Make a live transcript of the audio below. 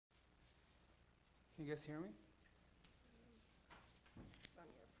Can you guys hear me? On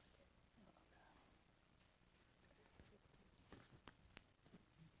your pocket.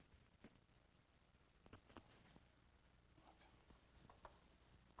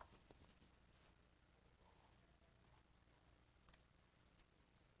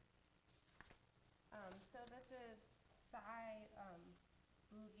 So this is Sai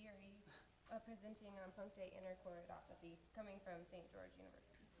Chuvangiri presenting on Punctate Choroidopathy coming from St. George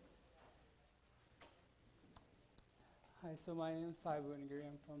University. Hi, so my name is Sai Chuvangiri.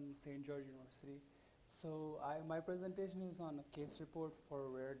 I'm from St. George University. So my presentation is on a case report for a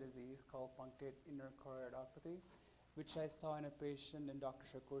rare disease called punctate inner choroidopathy, which I saw in a patient in Dr.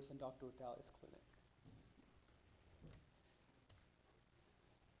 Shakur's and Dr. Utali's clinic.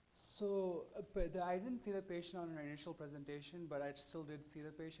 So I didn't see the patient on her initial presentation, but I still did see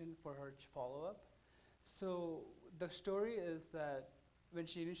the patient for her follow-up. So the story is that when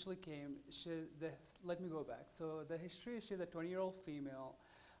she initially came, let me go back. So the history is she's a 20-year-old female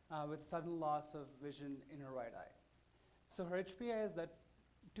with sudden loss of vision in her right eye. So her HPI is that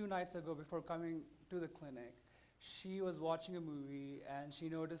 2 nights ago, before coming to the clinic, she was watching a movie and she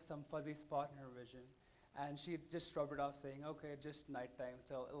noticed some fuzzy spot in her vision. And she just rubbed it off saying, okay, just nighttime,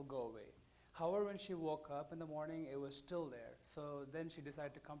 so it'll go away. However, when she woke up in the morning, it was still there. So then she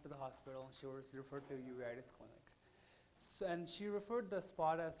decided to come to the hospital and she was referred to uveitis clinic. So, and she referred the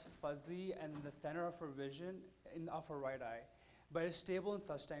spot as fuzzy and in the center of her vision of her right eye. But it's stable in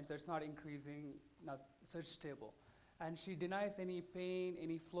such time, so it's not increasing, so it's stable. And she denies any pain,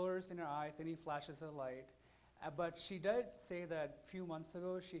 any flutters in her eyes, any flashes of light. But she did say that a few months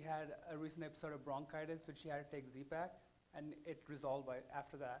ago she had a recent episode of bronchitis, which she had to take Z-Pak, and it resolved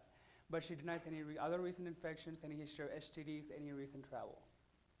after that. But she denies any other recent infections, any history of STDs, any recent travel.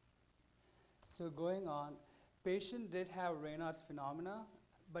 So going on, patient did have Raynaud's phenomena,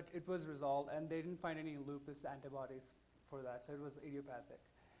 but it was resolved, and they didn't find any lupus antibodies for that, so it was idiopathic.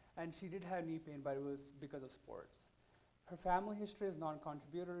 And she did have knee pain, but it was because of sports. Her family history is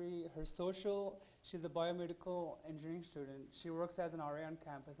non-contributory. Her social, she's a biomedical engineering student. She works as an RA on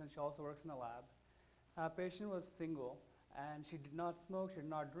campus, and she also works in a lab. Patient was single, and she did not smoke, she did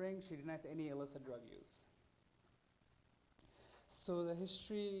not drink, she denies any illicit drug use. So the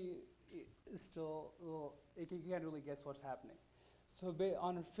history is still, you can't really guess what's happening. So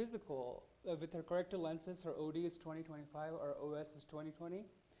on her physical, with her corrected lenses, her OD is 20/25, or OS is 20/20.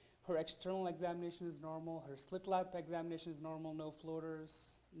 Her external examination is normal. Her slit lamp examination is normal. No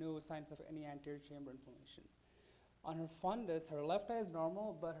floaters, no signs of any anterior chamber inflammation. On her fundus, her left eye is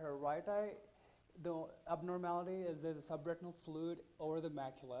normal, but her right eye, the abnormality is there's a subretinal fluid over the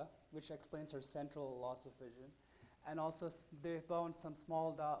macula, which explains her central loss of vision. And also, they found some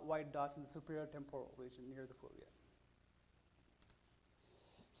small white dots in the superior temporal region near the fovea.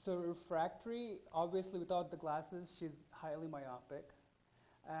 So refractory, obviously without the glasses, she's highly myopic.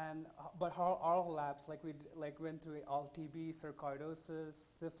 But her oral labs, went through all TB, sarcoidosis,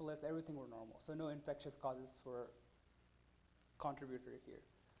 syphilis, everything were normal. So no infectious causes were contributory here.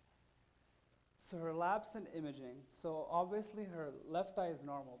 So her labs and imaging. So obviously her left eye is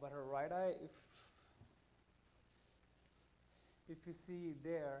normal, but her right eye, if you see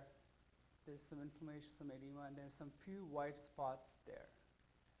there's some inflammation, some edema, and there's some few white spots there.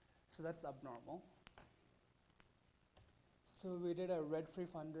 So that's abnormal. So we did a red-free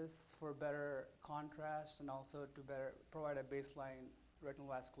fundus for better contrast and also to better provide a baseline retinal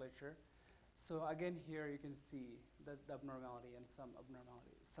vasculature. So again, here you can see the abnormality and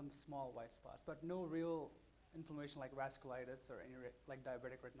some small white spots, but no real inflammation like vasculitis or any like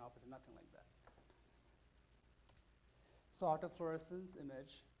diabetic retinopathy, nothing like that. So autofluorescence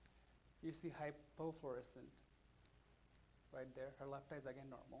image, you see hypofluorescent right there. Her left eye is again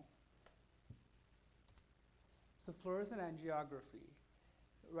normal. So fluorescent angiography.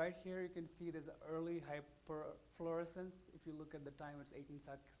 Right here you can see there's early hyperfluorescence. If you look at the time, it's 18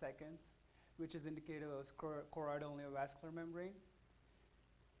 seconds, which is indicative of choroidal neovascular membrane.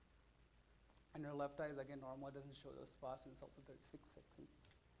 And her left eye is again normal, it doesn't show those spots, and it's also 36 seconds.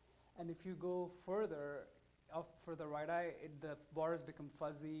 And if you go further, for the right eye, the borders become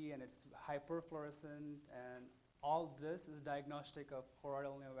fuzzy and it's hyperfluorescent, and all this is diagnostic of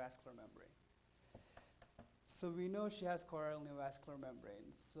choroidal neovascular membrane. So we know she has choroidal neovascular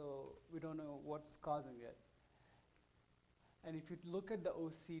membrane, so we don't know what's causing it. And if you look at the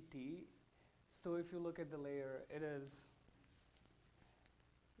OCT, so if you look at the layer, it is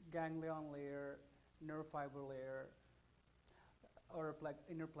ganglion layer, nerve fiber layer,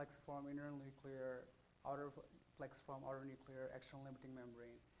 inner plexiform, inner nuclear, outer plexiform, outer nuclear, external limiting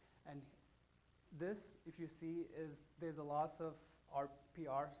membrane. And this, if you see, there's a loss of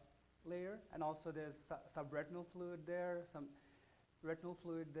RPR layer, and also there's subretinal fluid there, some retinal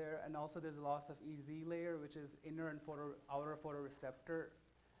fluid there, and also there's a loss of EZ layer, which is inner and outer photoreceptor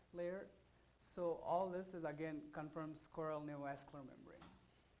layer. So all this is again confirms choroidal neovascular membrane.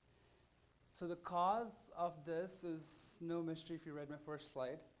 So the cause of this is no mystery if you read my first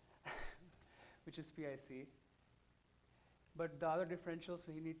slide, which is PIC. But the other differentials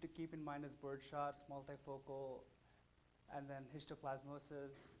we need to keep in mind is birdshots, multifocal, and then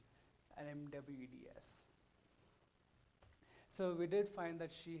histoplasmosis, and MWEDS. So we did find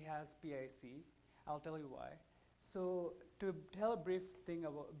that she has PIC. I'll tell you why. So to tell a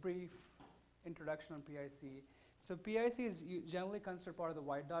brief introduction on PIC. So PIC is generally considered part of the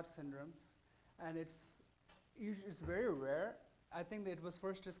white dot syndromes, and it's very rare. I think that it was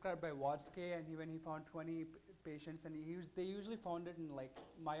first described by Watzke, and when he found 20 patients, and they usually found it in like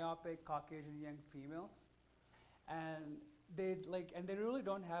myopic Caucasian young females, and they really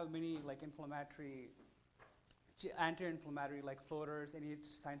don't have many like inflammatory, anti-inflammatory like floaters, any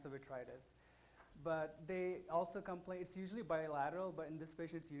signs of vitritis. But they also complain, it's usually bilateral, but in this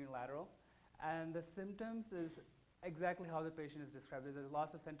patient it's unilateral. And the symptoms is exactly how the patient is described. There's a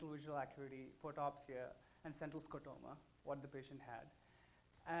loss of central visual acuity, photopsia, and central scotoma, what the patient had.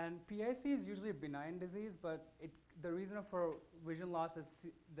 And PIC is usually a benign disease, but the reason for vision loss is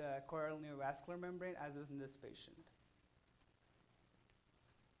the choroidal neovascular membrane, as is in this patient.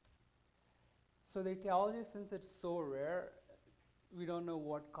 So the etiology, since it's so rare, we don't know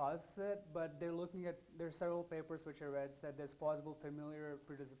what causes it, but there are several papers which I read said there's possible familiar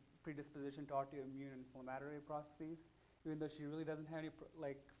predisposition to autoimmune inflammatory processes, even though she really doesn't have any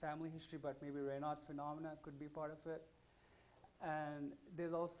family history, but maybe Raynaud's phenomena could be part of it. And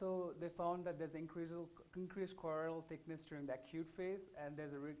there's also, they found that there's increased choroidal thickness during the acute phase, and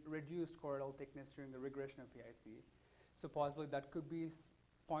there's a reduced choroidal thickness during the regression of PIC. So possibly that could be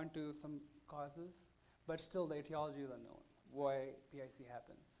point to some causes, but still the etiology is unknown, why PIC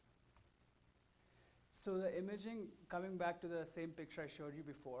happens. So the imaging, coming back to the same picture I showed you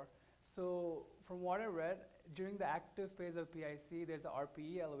before. So from what I read, during the active phase of PIC, there's a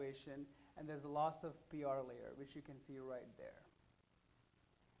RPE elevation, and there's a loss of PR layer, which you can see right there.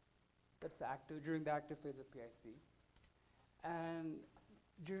 That's during the active phase of PIC. And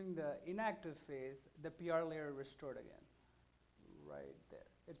during the inactive phase, the PR layer restored again, right there.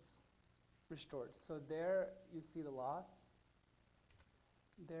 It's restored. So there you see the loss.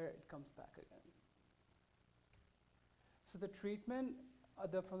 There it comes back again. So the treatment,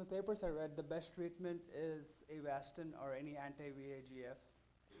 from the papers I read, the best treatment is Avastin or any anti-VEGF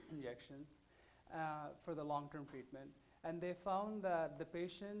injections for the long-term treatment. And they found that the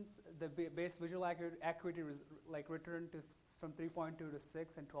patients, the base visual acuity returned from 3.2 to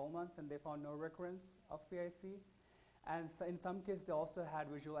 6 in 12 months, and they found no recurrence of PIC. And so in some cases, they also had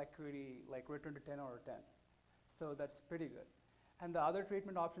visual acuity return to 10 over 10. So that's pretty good. And the other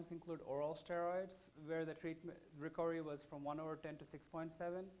treatment options include oral steroids, where the treatment recovery was from 1 over 10 to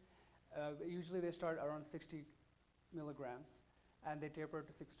 6.7. Usually they start around 60 milligrams, and they taper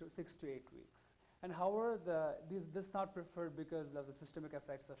to 6 to 8 weeks. And however, this is not preferred because of the systemic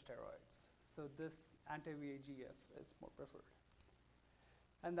effects of steroids. So this anti-VEGF is more preferred.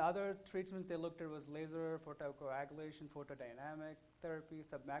 And the other treatments they looked at was laser, photocoagulation, photodynamic therapy,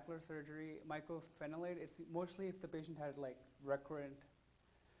 submacular surgery, mycophenolate. It's mostly if the patient had recurrent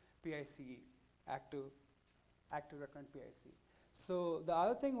PIC, active recurrent PIC. So the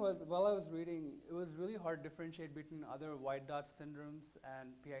other thing was, while I was reading, it was really hard to differentiate between other white dot syndromes and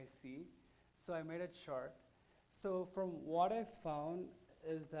PIC. So I made a chart. So from what I found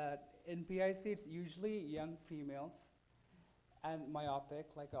is that in PIC, it's usually young females and myopic,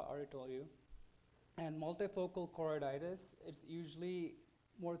 like I already told you. And multifocal choroiditis, it's usually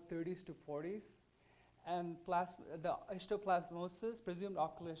more 30s to 40s. And the histoplasmosis, presumed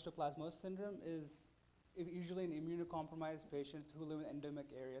ocular histoplasmosis syndrome, is usually in immunocompromised patients who live in endemic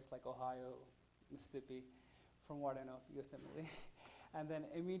areas like Ohio, Mississippi, from what I know of USMLE. And then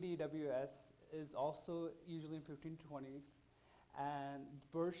MEDWS is also usually in 15 to 20s. And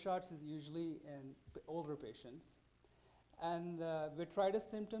bird shots is usually in older patients. And vitritis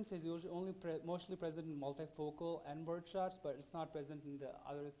symptoms is usually mostly present in multifocal and bird shots, but it's not present in the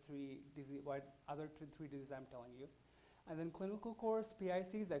other three diseases I'm telling you. And then clinical course,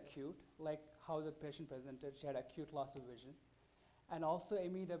 PIC is acute, like how the patient presented. She had acute loss of vision. And also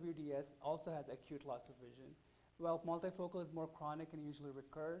MEWDS also has acute loss of vision. Well, multifocal is more chronic and usually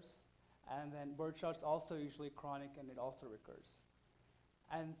recurs. And then bird shots also usually chronic and it also recurs.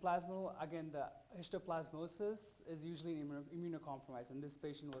 And plasmal, again, the histoplasmosis is usually immunocompromised, and this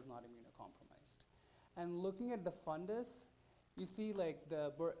patient was not immunocompromised. And looking at the fundus, you see like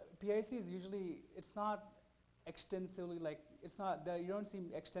the PIC is usually, it's not extensively like, it's not, you don't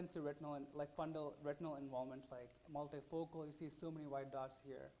see extensive retinal and like fundal retinal involvement like multifocal. You see so many white dots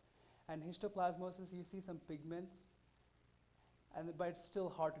here. And histoplasmosis, you see some pigments, but it's still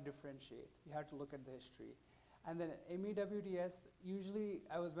hard to differentiate. You have to look at the history. And then MEWDS, usually,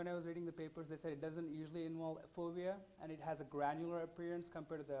 when I was reading the papers, they said it doesn't usually involve fovea, and it has a granular appearance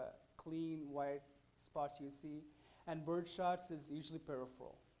compared to the clean white spots you see. And bird shots is usually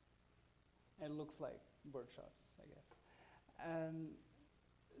peripheral. And it looks like bird shots, I guess. And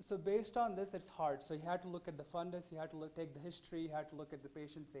so based on this, it's hard. So you have to look at the fundus, you have to take the history, you have to look at the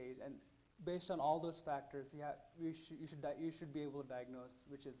patient's age, and based on all those factors, you should be able to diagnose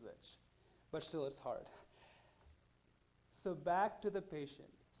which is which. But still, it's hard. So back to the patient.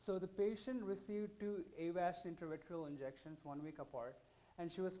 So the patient received 2 avastin intravitreal injections 1 week apart,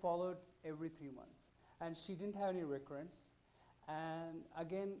 and she was followed every 3 months. And she didn't have any recurrence. And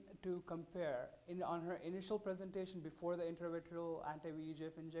again, to compare, on her initial presentation before the intravitreal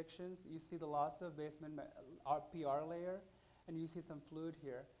anti-VEGF injections, you see the loss of basement PR layer, and you see some fluid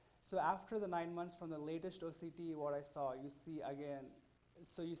here. So after the 9 months from the latest OCT, what I saw, you see again,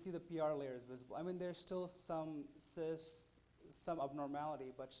 so you see the PR layer is visible. I mean, there's still some cysts, some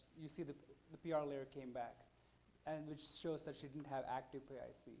abnormality, but you see the PR layer came back, and which shows that she didn't have active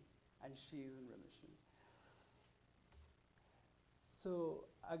PIC, and she is in remission. So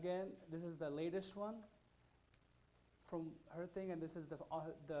again, this is the latest one from her thing, and this is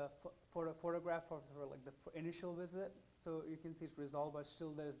the photograph of her, like the initial visit. So you can see it's resolved, but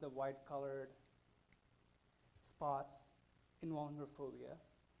still there's the white colored spots involving her fovea.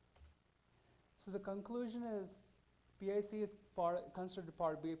 So the conclusion is PIC is considered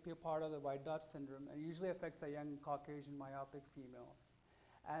part of the white dot syndrome, and usually affects the young Caucasian myopic females.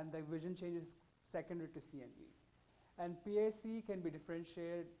 And the vision change is secondary to CNV. And PIC can be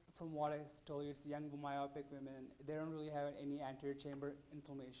differentiated from what I told you. It's young myopic women. They don't really have any anterior chamber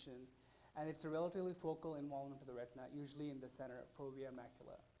inflammation. And it's a relatively focal involvement of the retina, usually in the center, fovea,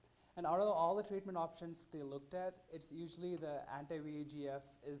 macula. And out of all the treatment options they looked at, it's usually the anti-VEGF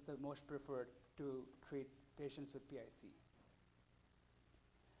is the most preferred to treat patients with PIC.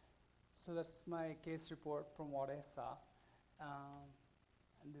 So that's my case report from what I saw.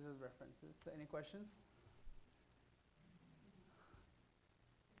 And these are the references. So any questions?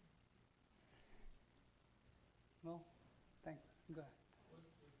 No? Thanks. Go ahead. Was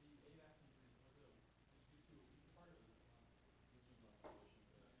the avastin treatment, was it due to a week apart or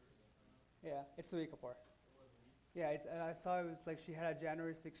Yeah, it's a week apart. it was a week? Yeah, I saw it was like she had a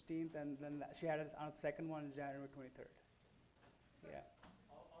January 16th, and then she had a second one January 23rd. Yeah.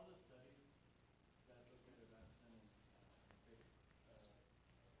 All the studies that looked at avastin and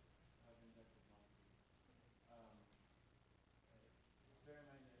have injected monthly. Bear in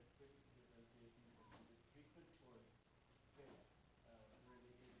mind that quick differentiation between the treatment for PIC really is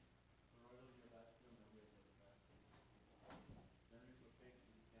choroidal neovascular membrane neovascular. Generally for PIC,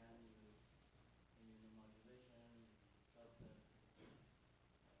 you can use immunomodulation, substance,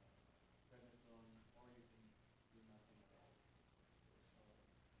 prednisone, or you can do nothing at all.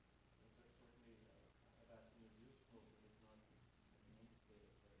 Certainly, avastin is useful, but it's not the mainstay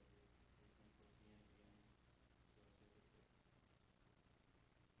of therapy treatment for CNV and associated PIC.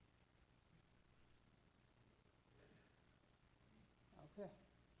 Okay.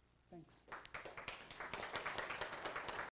 Thanks.